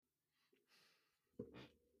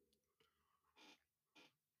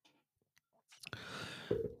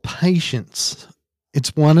Patience.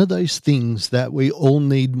 It's one of those things that we all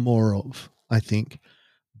need more of, I think.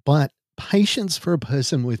 But patience for a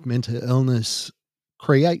person with mental illness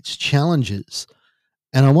creates challenges.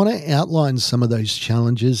 And I want to outline some of those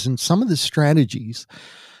challenges and some of the strategies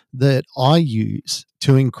that I use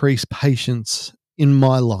to increase patience in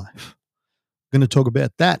my life. I'm going to talk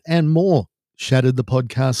about that and more. Shattered the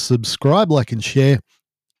podcast. Subscribe, like, and share.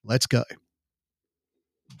 Let's go.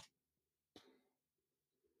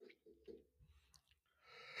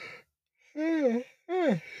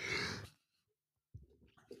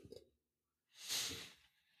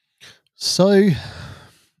 So,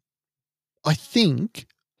 I think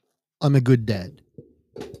I'm a good dad.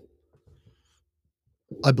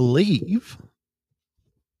 I believe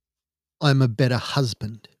I'm a better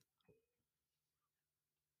husband.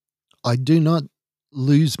 I do not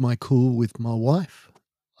lose my cool with my wife.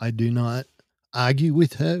 I do not argue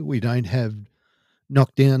with her. We don't have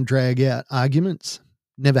knockdown, drag out arguments.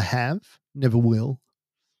 Never have, never will,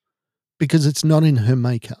 because it's not in her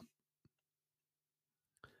makeup.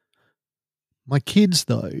 My kids,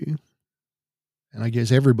 though, and I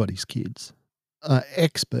guess everybody's kids, are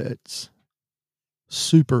experts,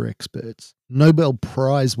 super experts, Nobel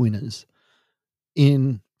Prize winners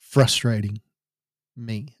in frustrating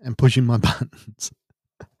me and pushing my buttons.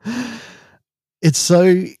 It's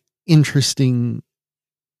so interesting,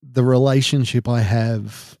 the relationship I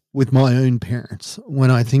have with my own parents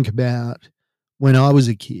when I think about when I was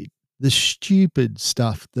a kid, the stupid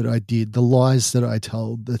stuff that I did, the lies that I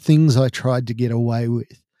told, the things I tried to get away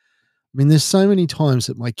with. I mean, there's so many times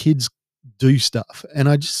that my kids do stuff and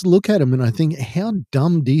I just look at them and I think, how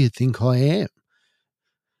dumb do you think I am?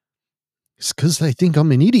 It's because they think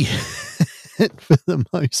I'm an idiot for the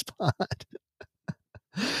most part.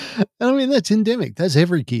 And I mean, that's endemic. That's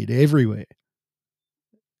every kid everywhere.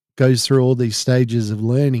 Goes through all these stages of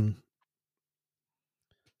learning.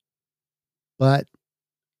 But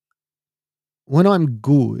when I'm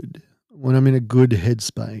good, when I'm in a good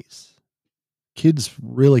headspace, kids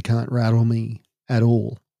really can't rattle me at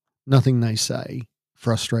all. Nothing they say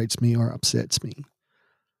frustrates me or upsets me.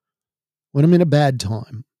 When I'm in a bad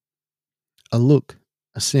time, a look,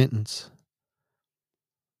 a sentence,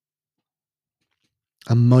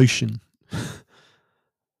 a motion,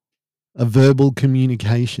 a verbal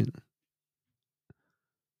communication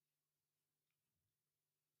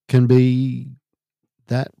can be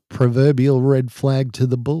that proverbial red flag to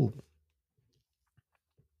the bull.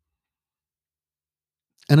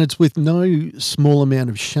 And it's with no small amount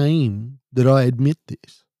of shame that I admit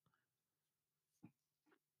this.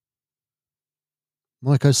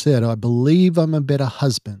 Like I said, I believe I'm a better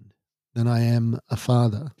husband than I am a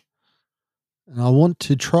father. And I want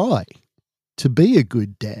to try to be a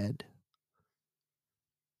good dad.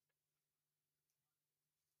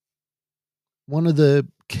 One of the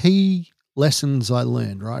key lessons I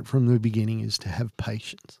learned right from the beginning is to have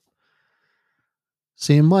patience.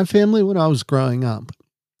 See, in my family when I was growing up,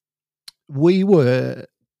 we were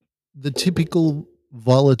the typical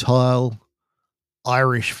volatile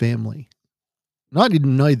Irish family. And I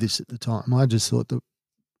didn't know this at the time. I just thought that,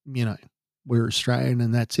 we're Australian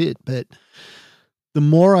and that's it. But the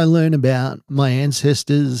more I learn about my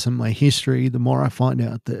ancestors and my history, the more I find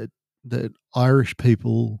out that Irish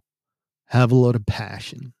people have a lot of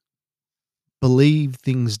passion, believe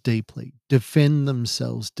things deeply, defend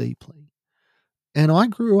themselves deeply. And I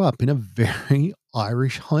grew up in a very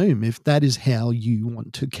Irish home, if that is how you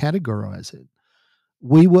want to categorize it.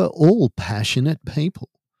 We were all passionate people.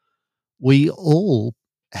 We all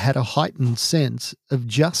had a heightened sense of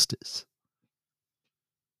justice.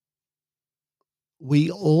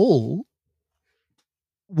 We all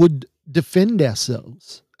would defend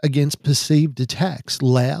ourselves against perceived attacks,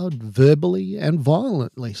 loud, verbally, and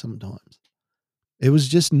violently sometimes. It was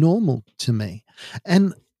just normal to me.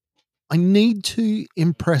 And I need to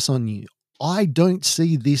impress on you, I don't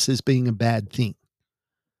see this as being a bad thing,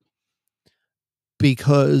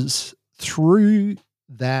 because through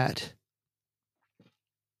that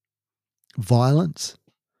violence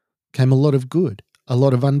came a lot of good, a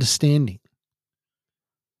lot of understanding.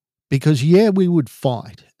 Because, we would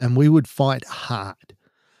fight and we would fight hard,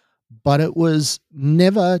 but it was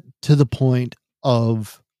never to the point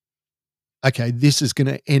of, okay, this is going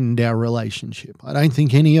to end our relationship. I don't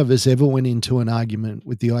think any of us ever went into an argument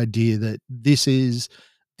with the idea that this is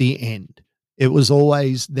the end. It was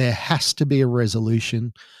always, there has to be a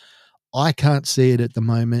resolution. I can't see it at the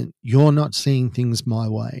moment. You're not seeing things my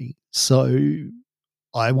way. So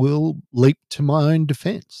I will leap to my own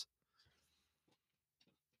defense.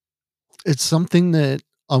 It's something that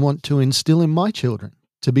I want to instill in my children.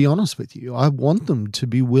 to be honest with you. I want them to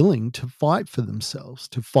be willing to fight for themselves,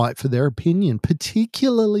 to fight for their opinion,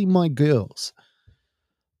 particularly my girls.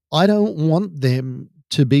 I don't want them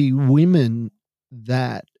to be women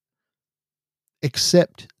that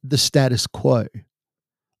accept the status quo.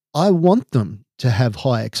 I want them to have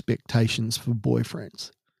high expectations for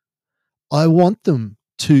boyfriends. I want them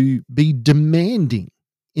to be demanding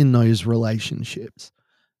in those relationships.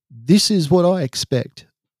 This is what I expect.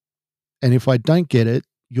 And if I don't get it,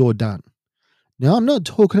 you're done. Now, I'm not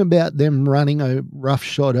talking about them running a rough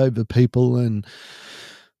shot over people and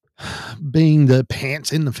being the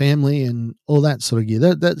pants in the family and all that sort of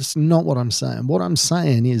gear. That's not what I'm saying. What I'm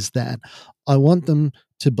saying is that I want them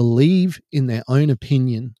to believe in their own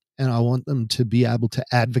opinion, and I want them to be able to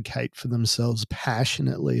advocate for themselves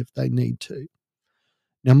passionately if they need to.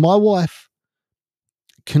 Now, my wife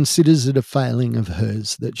considers it a failing of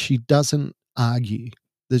hers that she doesn't argue,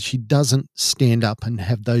 that she doesn't stand up and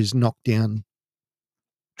have those knockdown,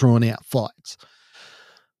 drawn out fights,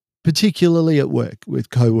 particularly at work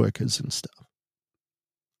with co-workers and stuff.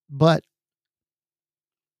 But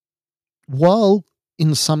while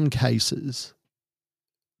in some cases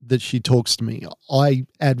that she talks to me, I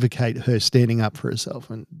advocate her standing up for herself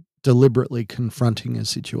and deliberately confronting a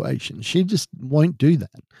situation, she just won't do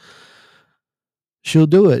that. She'll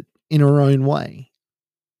do it in her own way.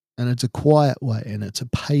 And it's a quiet way, and it's a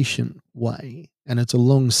patient way, and it's a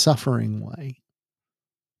long-suffering way.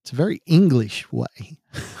 It's a very English way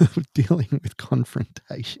of dealing with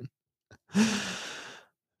confrontation.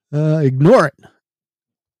 Ignore it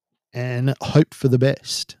and hope for the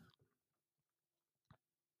best.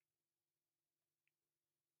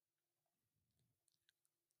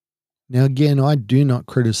 Now, again, I do not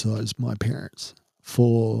criticize my parents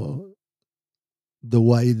for the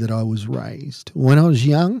way that I was raised. When I was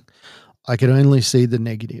young, I could only see the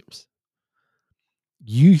negatives.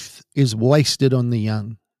 Youth is wasted on the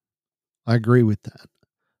young. I agree with that.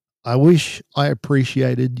 I wish I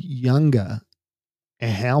appreciated younger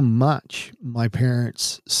how much my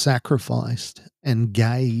parents sacrificed and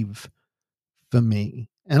gave for me.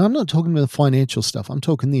 And I'm not talking about the financial stuff. I'm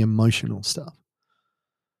talking the emotional stuff.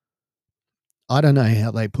 I don't know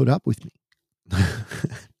how they put up with me.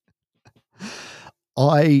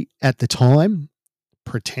 I, at the time,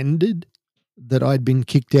 pretended that I'd been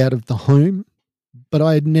kicked out of the home, but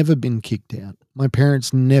I had never been kicked out. My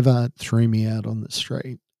parents never threw me out on the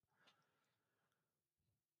street.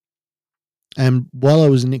 And while I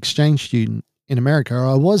was an exchange student in America,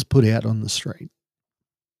 I was put out on the street.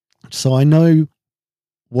 So I know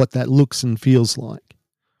what that looks and feels like.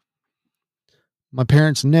 My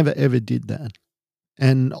parents never, ever did that.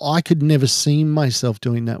 And I could never see myself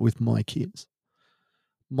doing that with my kids.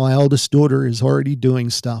 My oldest daughter is already doing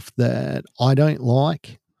stuff that I don't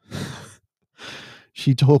like.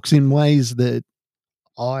 She talks in ways that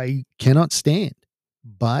I cannot stand,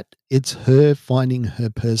 but it's her finding her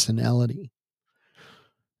personality.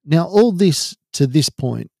 Now, all this to this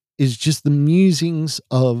point is just the musings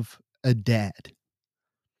of a dad.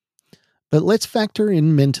 But let's factor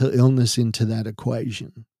in mental illness into that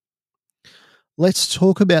equation. Let's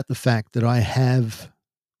talk about the fact that I have,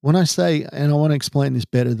 when I say, and I want to explain this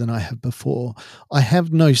better than I have before, I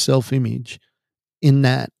have no self-image in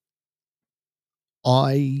that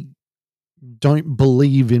I don't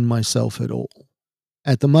believe in myself at all.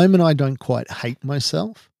 At the moment, I don't quite hate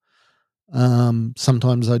myself.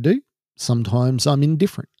 Sometimes I do. Sometimes I'm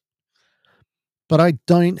indifferent. But I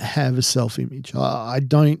don't have a self-image. I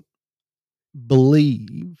don't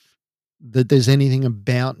believe that there's anything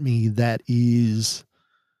about me that is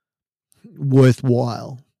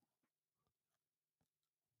worthwhile.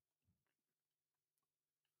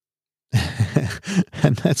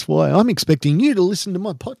 And that's why I'm expecting you to listen to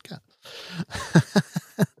my podcast.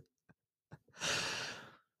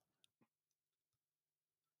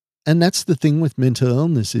 And that's the thing with mental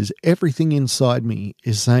illness, is everything inside me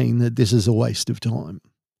is saying that this is a waste of time,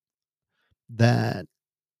 that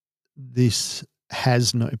this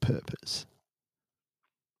has no purpose.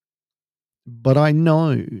 But I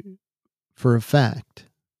know for a fact,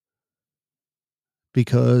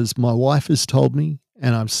 because my wife has told me,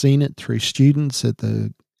 and I've seen it through students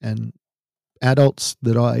and adults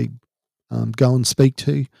that I go and speak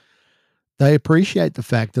to, they appreciate the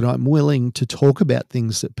fact that I'm willing to talk about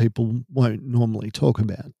things that people won't normally talk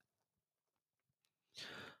about.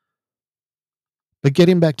 But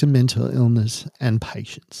getting back to mental illness and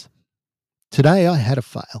patience. Today I had a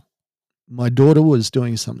fail. My daughter was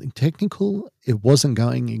doing something technical. It wasn't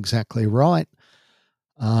going exactly right.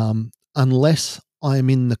 Unless I am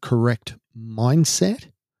in the correct mindset,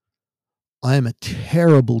 I am a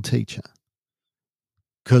terrible teacher.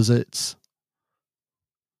 because it's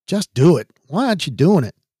just do it. Why aren't you doing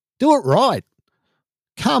it? Do it right.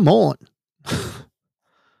 Come on.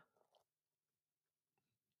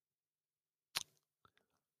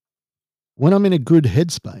 When I'm in a good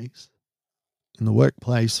headspace, in the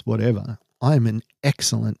workplace, whatever, I'm an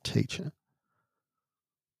excellent teacher.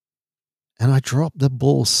 And I drop the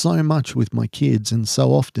ball so much with my kids and so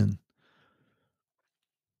often.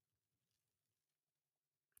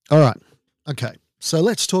 All right. Okay. So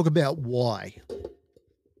let's talk about why.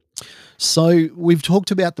 So we've talked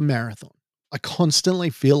about the marathon. I constantly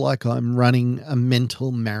feel like I'm running a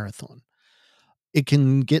mental marathon. It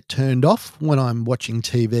can get turned off when I'm watching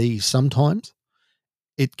TV sometimes.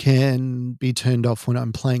 It can be turned off when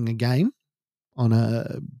I'm playing a game on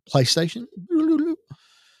a PlayStation.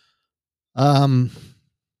 But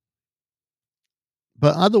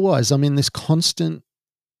otherwise, I'm in this constant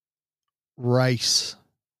race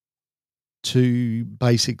to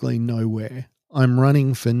basically nowhere. I'm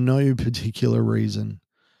running for no particular reason.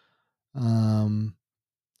 I'm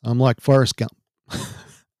like Forrest Gump.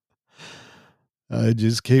 I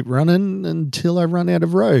just keep running until I run out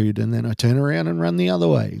of road, and then I turn around and run the other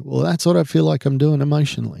way. Well, that's what I feel like I'm doing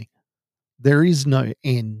emotionally. There is no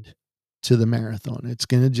end to the marathon. It's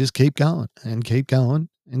going to just keep going and keep going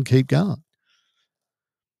and keep going.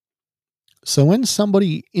 So when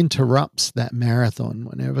somebody interrupts that marathon,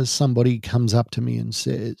 whenever somebody comes up to me and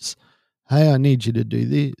says, "Hey, I need you to do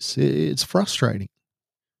this," it's frustrating.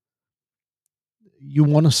 You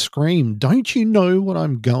want to scream, "Don't you know what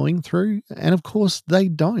I'm going through?" And of course they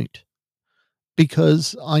don't,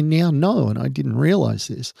 because I now know, and I didn't realize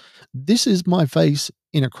this. This is my face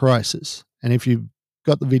in a crisis. And if you've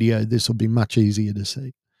got the video, this will be much easier to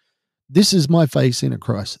see. This is my face in a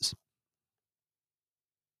crisis.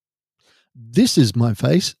 This is my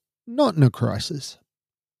face not in a crisis.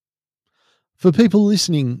 For people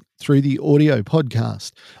listening through the audio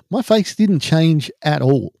podcast, my face didn't change at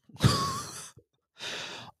all.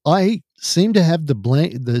 I seem to have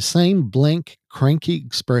the same blank, cranky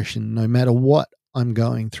expression no matter what I'm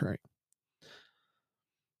going through.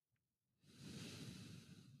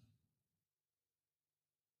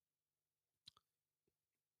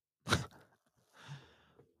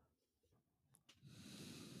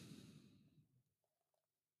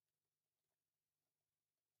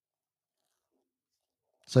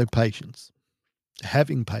 So patience,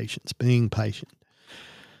 having patience, being patient.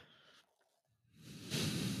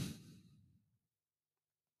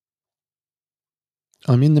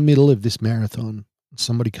 I'm in the middle of this marathon.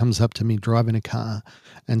 Somebody comes up to me driving a car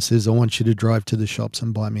and says, "I want you to drive to the shops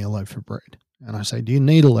and buy me a loaf of bread." And I say, "Do you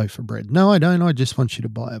need a loaf of bread?" "No, I don't. I just want you to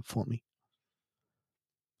buy it for me."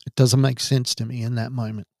 It doesn't make sense to me in that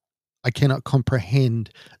moment. I cannot comprehend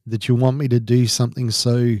that you want me to do something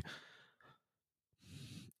so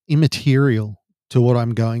immaterial to what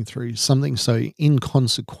I'm going through, something so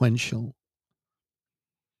inconsequential.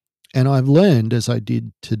 And I've learned, as I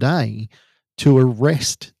did today, to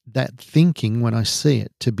arrest that thinking when I see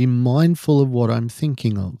it, to be mindful of what I'm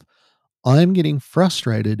thinking of. I'm getting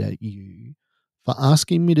frustrated at you for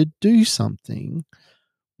asking me to do something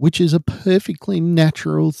which is a perfectly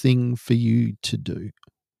natural thing for you to do.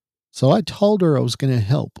 So I told her I was going to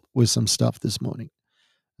help with some stuff this morning.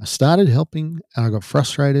 I started helping and I got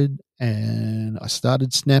frustrated and I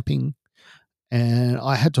started snapping and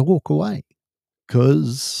I had to walk away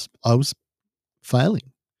because I was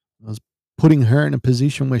failing. I was putting her in a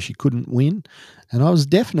position where she couldn't win, and I was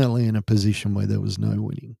definitely in a position where there was no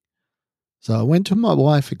winning. So I went to my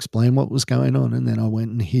wife, explained what was going on, and then I went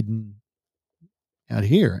and hidden out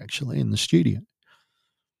here, actually, in the studio.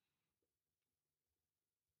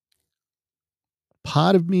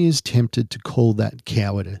 Part of me is tempted to call that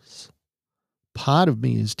cowardice. Part of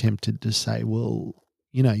me is tempted to say, well,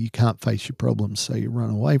 you can't face your problems, so you run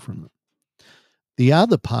away from them. The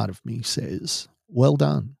other part of me says, well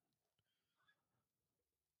done.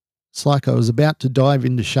 It's like I was about to dive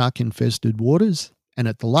into shark-infested waters, and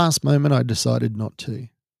at the last moment, I decided not to.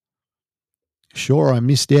 Sure, I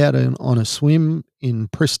missed out on a swim in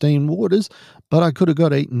pristine waters, but I could have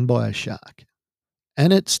got eaten by a shark.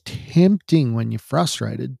 And it's tempting when you're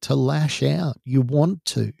frustrated to lash out. You want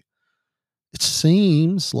to. It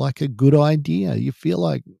seems like a good idea. You feel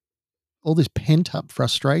like all this pent up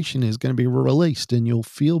frustration is going to be released and you'll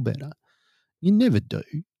feel better. You never do.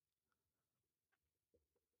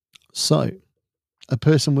 So, a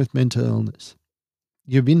person with mental illness,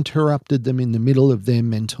 you've interrupted them in the middle of their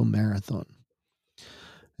mental marathon.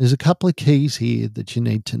 There's a couple of keys here that you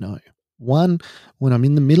need to know. One, when I'm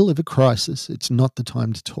in the middle of a crisis, it's not the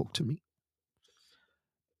time to talk to me.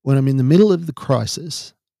 When I'm in the middle of the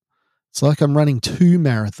crisis, It's like I'm running 2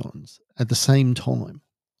 marathons at the same time.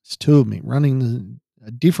 It's 2 of me running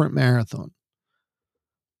a different marathon,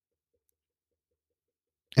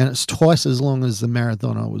 and it's twice as long as the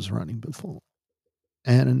marathon I was running before.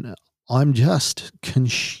 And I'm just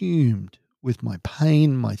consumed with my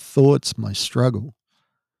pain, my thoughts, my struggle.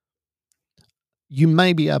 You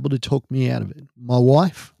may be able to talk me out of it. My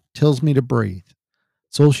wife tells me to breathe.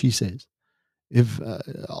 That's all she says. If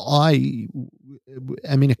I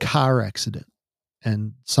am in a car accident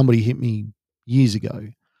and somebody hit me years ago,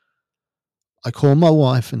 I call my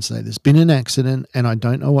wife and say, there's been an accident and I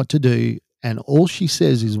don't know what to do. And all she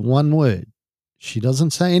says is one word. She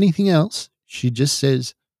doesn't say anything else. She just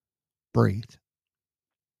says, breathe.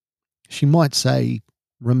 She might say,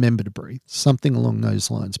 remember to breathe, something along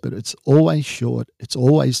those lines, but it's always short. It's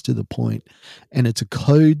always to the point, and it's a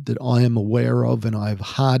code that I am aware of and I've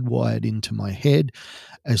hardwired into my head.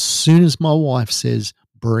 As soon as my wife says,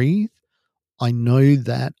 breathe, I know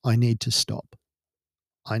that I need to stop.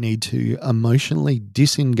 I need to emotionally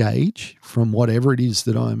disengage from whatever it is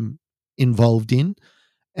that I'm involved in,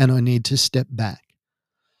 and I need to step back.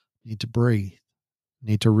 I need to breathe.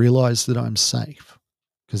 I need to realize that I'm safe,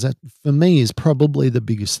 because that, for me, is probably the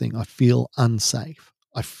biggest thing. I feel unsafe.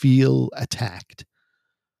 I feel attacked.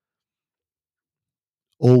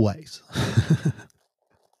 Always.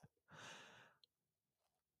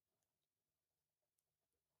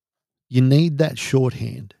 You need that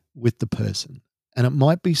shorthand with the person. And it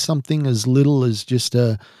might be something as little as just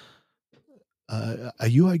are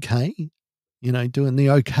you okay? Doing the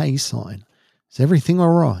okay sign. Is everything all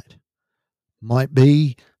right? Might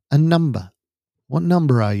be a number. What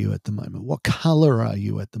number are you at the moment? What color are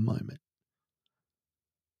you at the moment?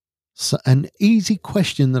 So an easy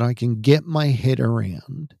question that I can get my head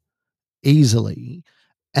around easily,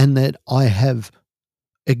 and that I have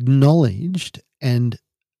acknowledged and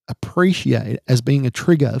appreciate as being a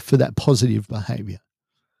trigger for that positive behavior.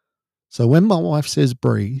 So when my wife says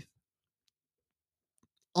breathe,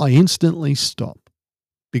 I instantly stop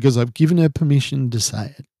because I've given her permission to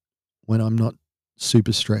say it when I'm not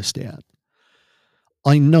super stressed out.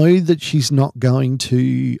 I know that she's not going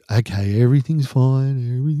to, okay, everything's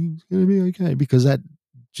fine, everything's going to be okay, because that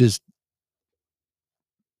just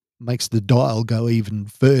makes the dial go even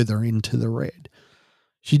further into the red.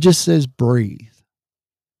 She just says breathe.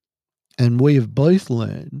 And we have both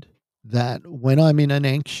learned that when I'm in an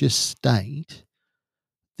anxious state,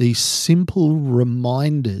 these simple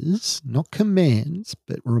reminders, not commands,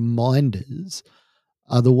 but reminders,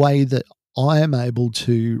 are the way that I am able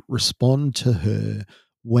to respond to her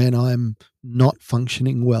when I'm not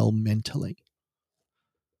functioning well mentally.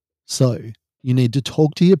 So you need to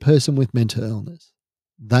talk to your person with mental illness.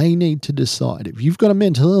 They need to decide. If you've got a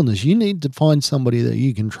mental illness, you need to find somebody that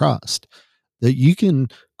you can trust, that you can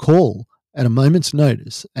call at a moment's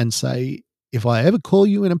notice and say, if I ever call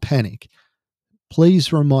you in a panic,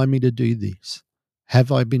 please remind me to do this.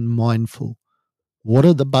 Have I been mindful? What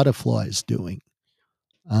are the butterflies doing?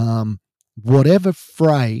 Whatever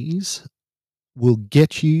phrase will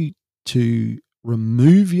get you to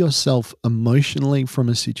remove yourself emotionally from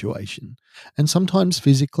a situation, and sometimes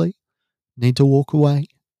physically, need to walk away,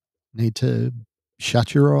 need to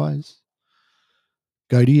shut your eyes,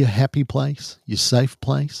 go to your happy place, your safe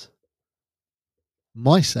place.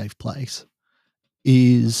 My safe place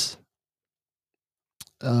is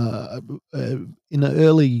uh, in the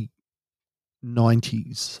early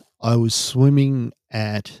 90s. I was swimming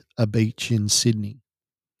at a beach in Sydney,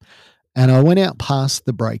 and I went out past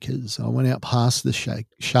the breakers. I went out past the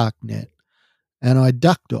shark net, and I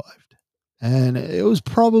duck dived. And it was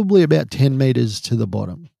probably about 10 meters to the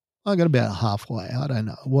bottom. I got about halfway. I don't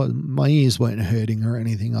know. My ears weren't hurting or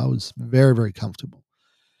anything. I was very, very comfortable.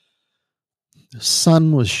 The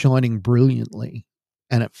sun was shining brilliantly,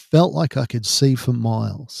 and it felt like I could see for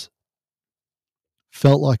miles.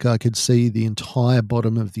 Felt like I could see the entire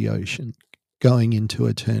bottom of the ocean going into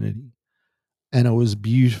eternity. And it was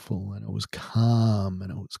beautiful, and it was calm, and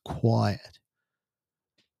it was quiet.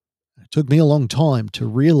 It took me a long time to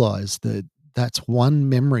realize that that's one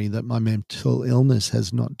memory that my mental illness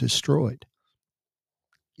has not destroyed.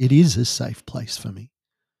 It is a safe place for me.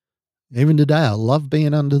 Even today, I love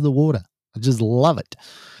being under the water. I just love it.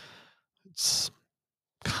 It's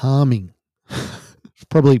calming. It's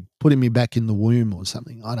probably putting me back in the womb or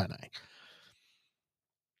something. I don't know.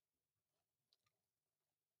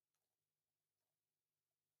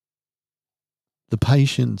 The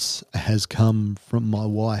patience has come from my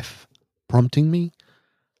wife prompting me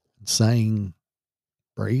and saying,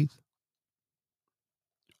 breathe,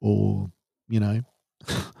 or, you know,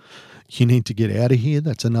 you need to get out of here.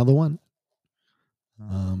 That's another one.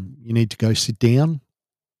 You need to go sit down.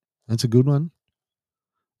 That's a good one.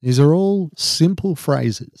 These are all simple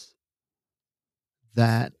phrases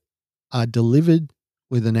that are delivered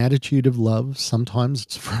with an attitude of love. Sometimes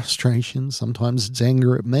it's frustration, sometimes it's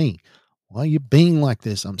anger at me. Why are you being like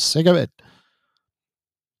this? I'm sick of it.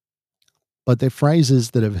 But they're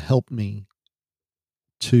phrases that have helped me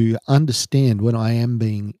to understand when I am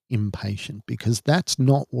being impatient, because that's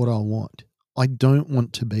not what I want. I don't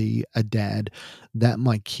want to be a dad that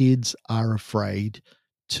my kids are afraid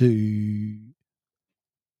to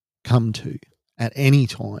come to at any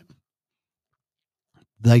time.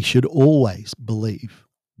 They should always believe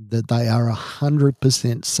that they are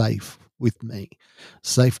 100% safe with me,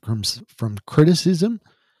 safe from criticism,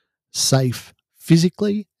 safe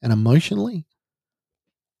physically and emotionally,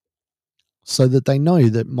 so that they know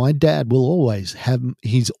that my dad will always have,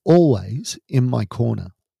 he's always in my corner.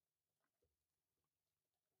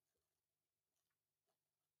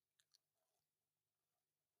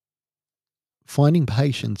 Finding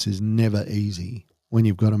patience is never easy when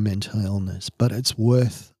you've got a mental illness, but it's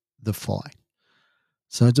worth the fight.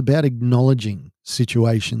 So it's about acknowledging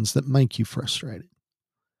situations that make you frustrated.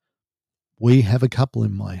 We have a couple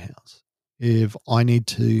in my house. If I need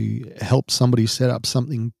to help somebody set up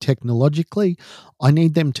something technologically, I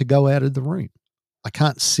need them to go out of the room. I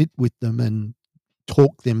can't sit with them and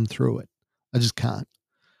talk them through it. I just can't.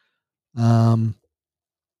 Um,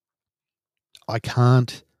 I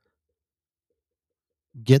can't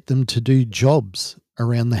get them to do jobs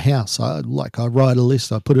around the house. I write a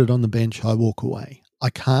list, I put it on the bench, I walk away. I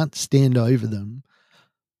can't stand over them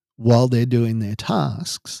while they're doing their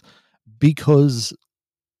tasks because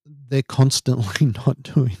they're constantly not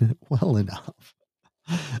doing it well enough.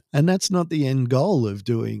 And that's not the end goal of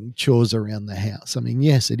doing chores around the house. I mean,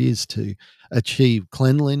 yes, it is to achieve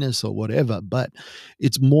cleanliness or whatever, but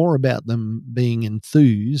it's more about them being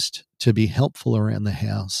enthused to be helpful around the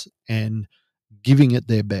house and giving it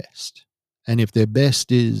their best. And if their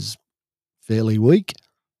best is fairly weak,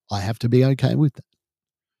 I have to be okay with that.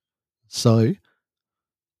 So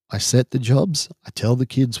I set the jobs. I tell the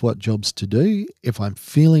kids what jobs to do. If I'm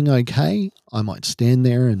feeling okay, I might stand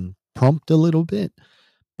there and prompt a little bit.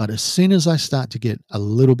 But as soon as I start to get a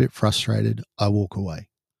little bit frustrated, I walk away.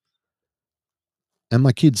 And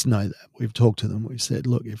my kids know that. We've talked to them. We've said,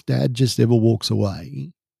 look, if dad just ever walks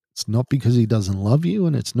away, it's not because he doesn't love you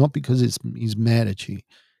and it's not because he's mad at you.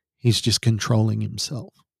 He's just controlling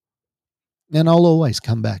himself. And I'll always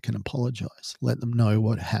come back and apologize, let them know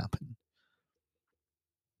what happened.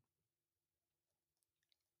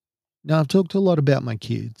 Now, I've talked a lot about my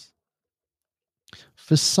kids.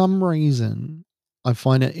 For some reason, I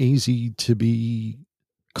find it easy to be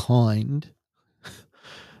kind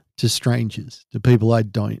to strangers, to people I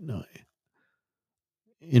don't know.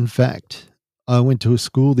 In fact, I went to a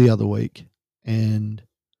school the other week and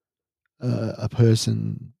a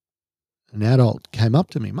person, an adult, came up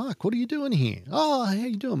to me. Mark, what are you doing here? Oh, how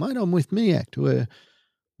you doing, mate? I'm with MEACT.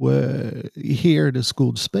 We're here at a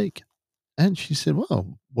school to speak. And she said,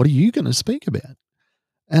 well, what are you going to speak about?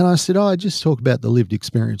 And I said, oh, I just talk about the lived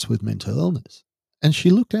experience with mental illness. And she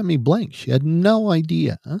looked at me blank. She had no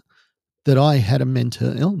idea that I had a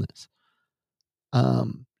mental illness.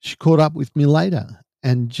 She caught up with me later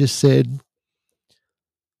and just said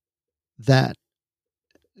that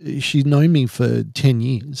she'd known me for 10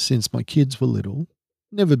 years since my kids were little,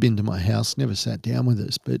 never been to my house, never sat down with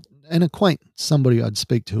us, but an acquaintance, somebody I'd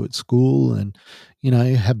speak to at school and,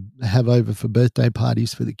 have over for birthday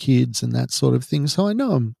parties for the kids and that sort of thing. So I know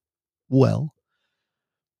them well.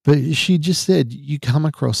 But she just said, you come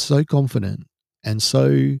across so confident and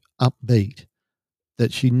so upbeat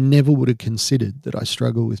that she never would have considered that I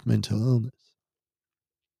struggle with mental illness.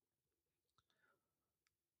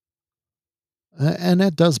 And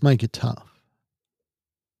that does make it tough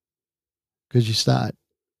because you start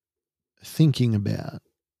thinking about,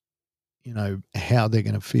 how they're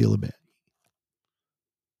going to feel about it,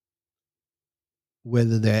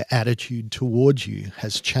 whether their attitude towards you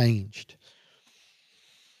has changed.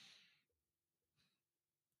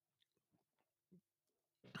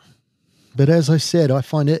 But as I said, I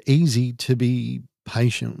find it easy to be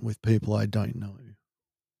patient with people I don't know.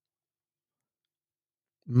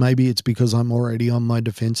 Maybe it's because I'm already on my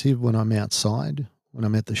defensive when I'm outside, when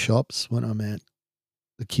I'm at the shops, when I'm at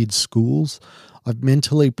the kids' schools. I've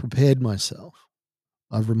mentally prepared myself.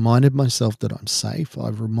 I've reminded myself that I'm safe.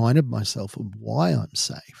 I've reminded myself of why I'm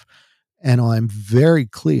safe. And I'm very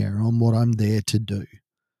clear on what I'm there to do.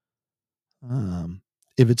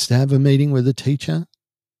 If it's to have a meeting with a teacher,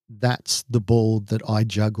 that's the ball that I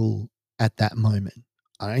juggle at that moment.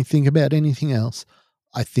 I don't think about anything else.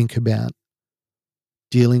 I think about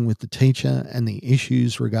dealing with the teacher and the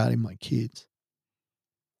issues regarding my kids.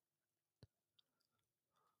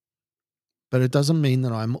 But it doesn't mean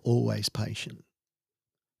that I'm always patient.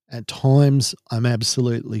 At times, I'm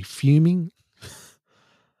absolutely fuming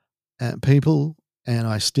at people, and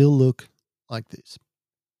I still look like this.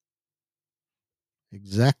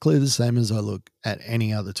 Exactly the same as I look at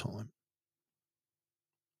any other time.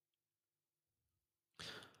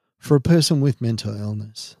 For a person with mental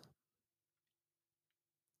illness,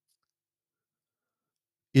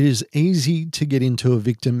 it is easy to get into a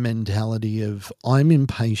victim mentality of I'm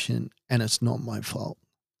impatient and it's not my fault.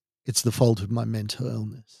 It's the fault of my mental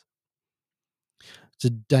illness. It's a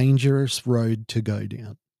dangerous road to go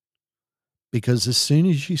down because as soon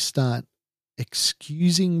as you start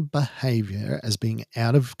excusing behavior as being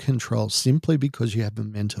out of control simply because you have a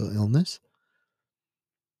mental illness,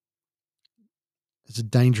 it's a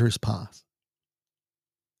dangerous path.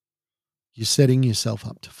 You're setting yourself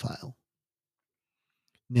up to fail.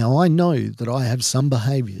 Now, I know that I have some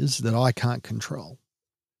behaviors that I can't control,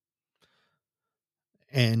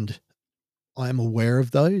 and I'm aware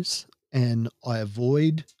of those, and I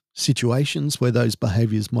avoid situations where those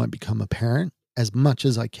behaviors might become apparent as much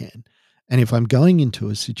as I can. And if I'm going into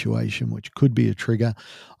a situation which could be a trigger,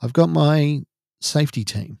 I've got my safety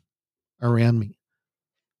team around me.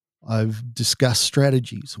 I've discussed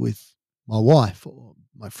strategies with my wife or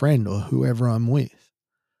my friend or whoever I'm with.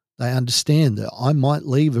 They understand that I might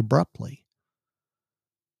leave abruptly.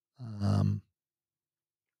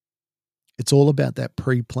 It's all about that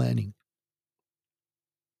pre-planning.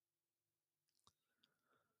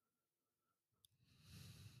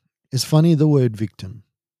 It's funny, the word victim,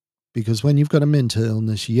 because when you've got a mental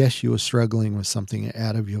illness, yes, you are struggling with something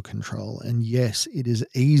out of your control. And yes, it is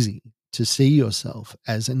easy to see yourself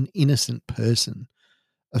as an innocent person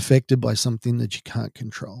affected by something that you can't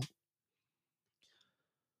control.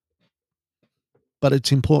 But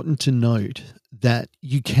it's important to note that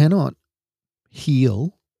you cannot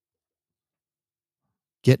heal,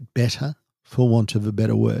 get better, for want of a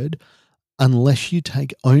better word, unless you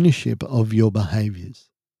take ownership of your behaviors.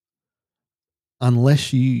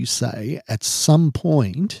 Unless you say, at some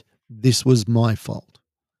point, this was my fault.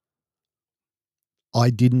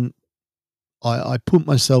 I put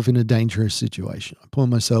myself in a dangerous situation. I put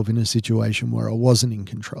myself in a situation where I wasn't in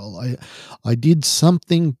control. I did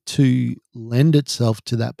something to lend itself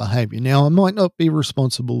to that behavior. Now, I might not be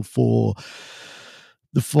responsible for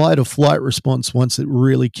the fight or flight response once it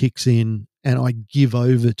really kicks in and I give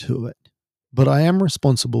over to it, but I am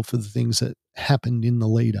responsible for the things that happened in the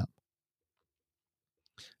lead up.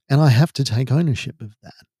 And I have to take ownership of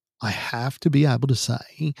that. I have to be able to say,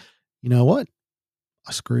 you know what?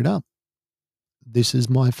 I screwed up. This is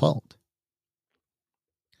my fault.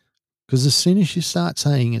 Because as soon as you start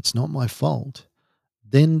saying it's not my fault,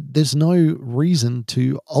 then there's no reason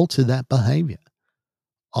to alter that behavior.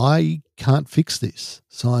 I can't fix this,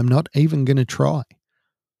 so I'm not even going to try.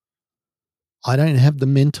 I don't have the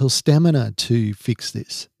mental stamina to fix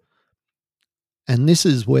this. And this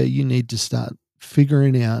is where you need to start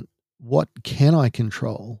figuring out, what can I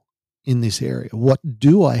control in this area? What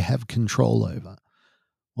do I have control over?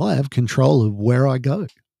 Well, I have control of where I go,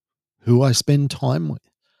 who I spend time with.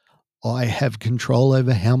 I have control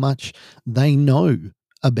over how much they know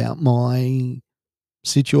about my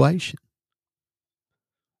situation.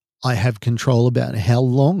 I have control about how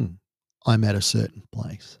long I'm at a certain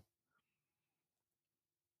place.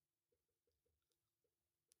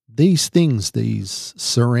 These things, these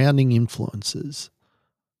surrounding influences,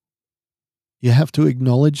 you have to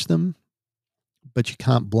acknowledge them, but you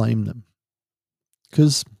can't blame them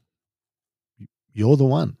because you're the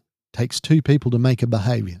one. It takes two people to make a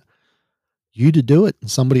behavior. You to do it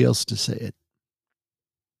and somebody else to see it.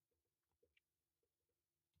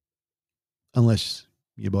 Unless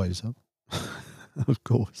you're by yourself, of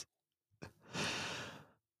course.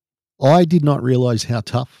 I did not realize how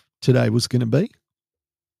tough today was going to be.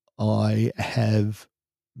 I have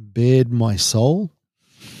bared my soul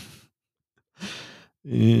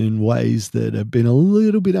in ways that have been a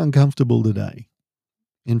little bit uncomfortable today.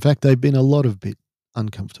 In fact, they've been a lot of bit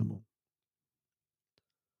uncomfortable.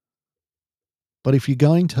 But if you're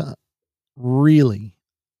going to really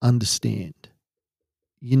understand,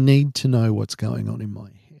 you need to know what's going on in my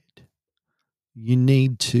head. You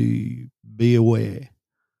need to be aware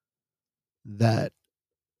that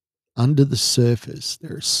under the surface,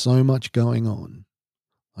 there is so much going on,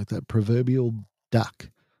 like that proverbial duck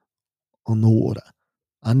on the water.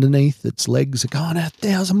 Underneath, its legs are going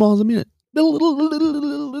 1,000 miles a minute. But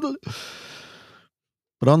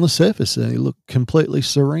on the surface, they look completely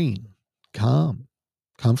serene, calm,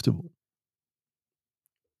 comfortable.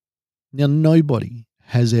 Now, nobody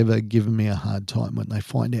has ever given me a hard time when they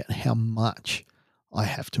find out how much I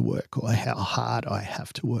have to work or how hard I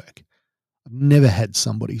have to work. I've never had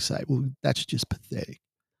somebody say, well, that's just pathetic.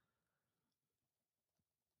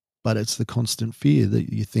 But it's the constant fear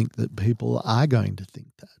that you think that people are going to think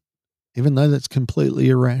that, even though that's completely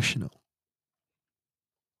irrational.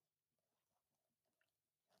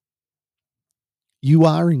 You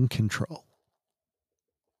are in control.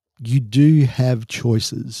 You do have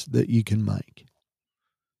choices that you can make.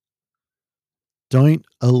 Don't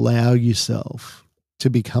allow yourself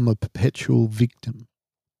to become a perpetual victim.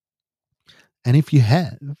 And if you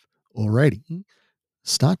have already,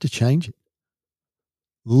 start to change it.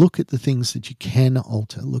 Look at the things that you can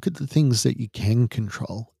alter. Look at the things that you can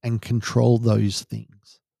control and control those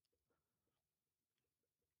things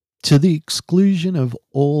to the exclusion of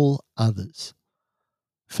all others.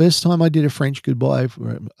 First time I did a French goodbye,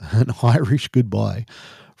 an Irish goodbye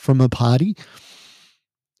from a party,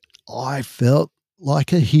 I felt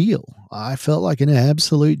like a heel. I felt like an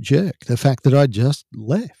absolute jerk. The fact that I just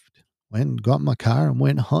left, went and got in my car and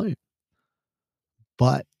went home.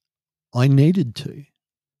 But I needed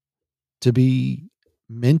to be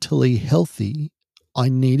mentally healthy. I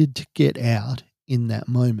needed to get out in that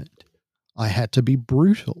moment. I had to be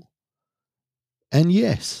brutal. And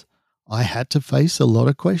yes, I had to face a lot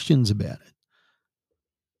of questions about it.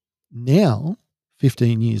 Now,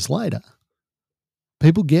 15 years later,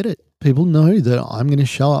 people get it. People know that I'm going to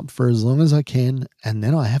show up for as long as I can and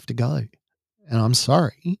then I have to go. And I'm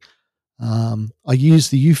sorry. I use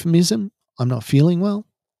the euphemism, I'm not feeling well,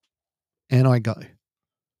 and I go.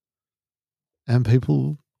 And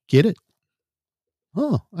people get it.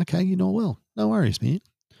 Oh, okay, you're not well. No worries, man.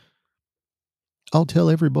 I'll tell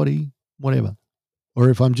everybody whatever. Or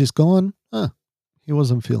if I'm just gone, he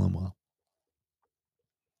wasn't feeling well.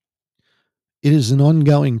 It is an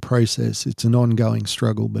ongoing process. It's an ongoing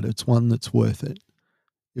struggle, but it's one that's worth it.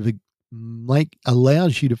 If it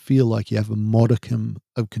allows you to feel like you have a modicum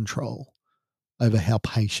of control over how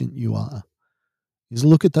patient you are, is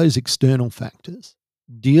look at those external factors,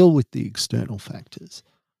 deal with the external factors,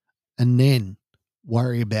 and then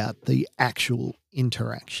worry about the actual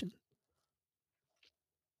interaction.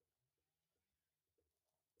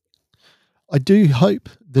 I do hope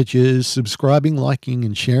that you're subscribing, liking,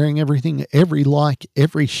 and sharing everything. Every like,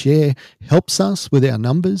 every share helps us with our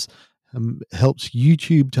numbers, helps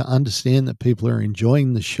YouTube to understand that people are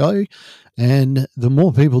enjoying the show. And the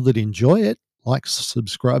more people that enjoy it, like,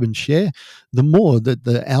 subscribe, and share, the more that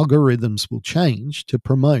the algorithms will change to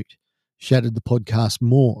promote Shattered the podcast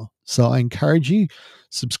more. So I encourage you,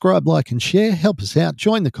 subscribe, like, and share. Help us out.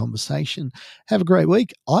 Join the conversation. Have a great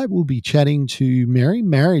week. I will be chatting to Mary,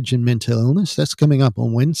 marriage and mental illness. That's coming up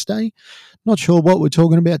on Wednesday. Not sure what we're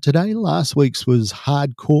talking about today. Last week's was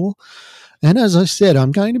hardcore. And as I said,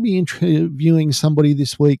 I'm going to be interviewing somebody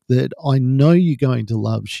this week that I know you're going to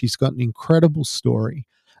love. She's got an incredible story,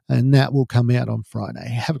 and that will come out on Friday.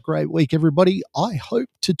 Have a great week, everybody. I hope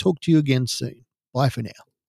to talk to you again soon. Bye for now.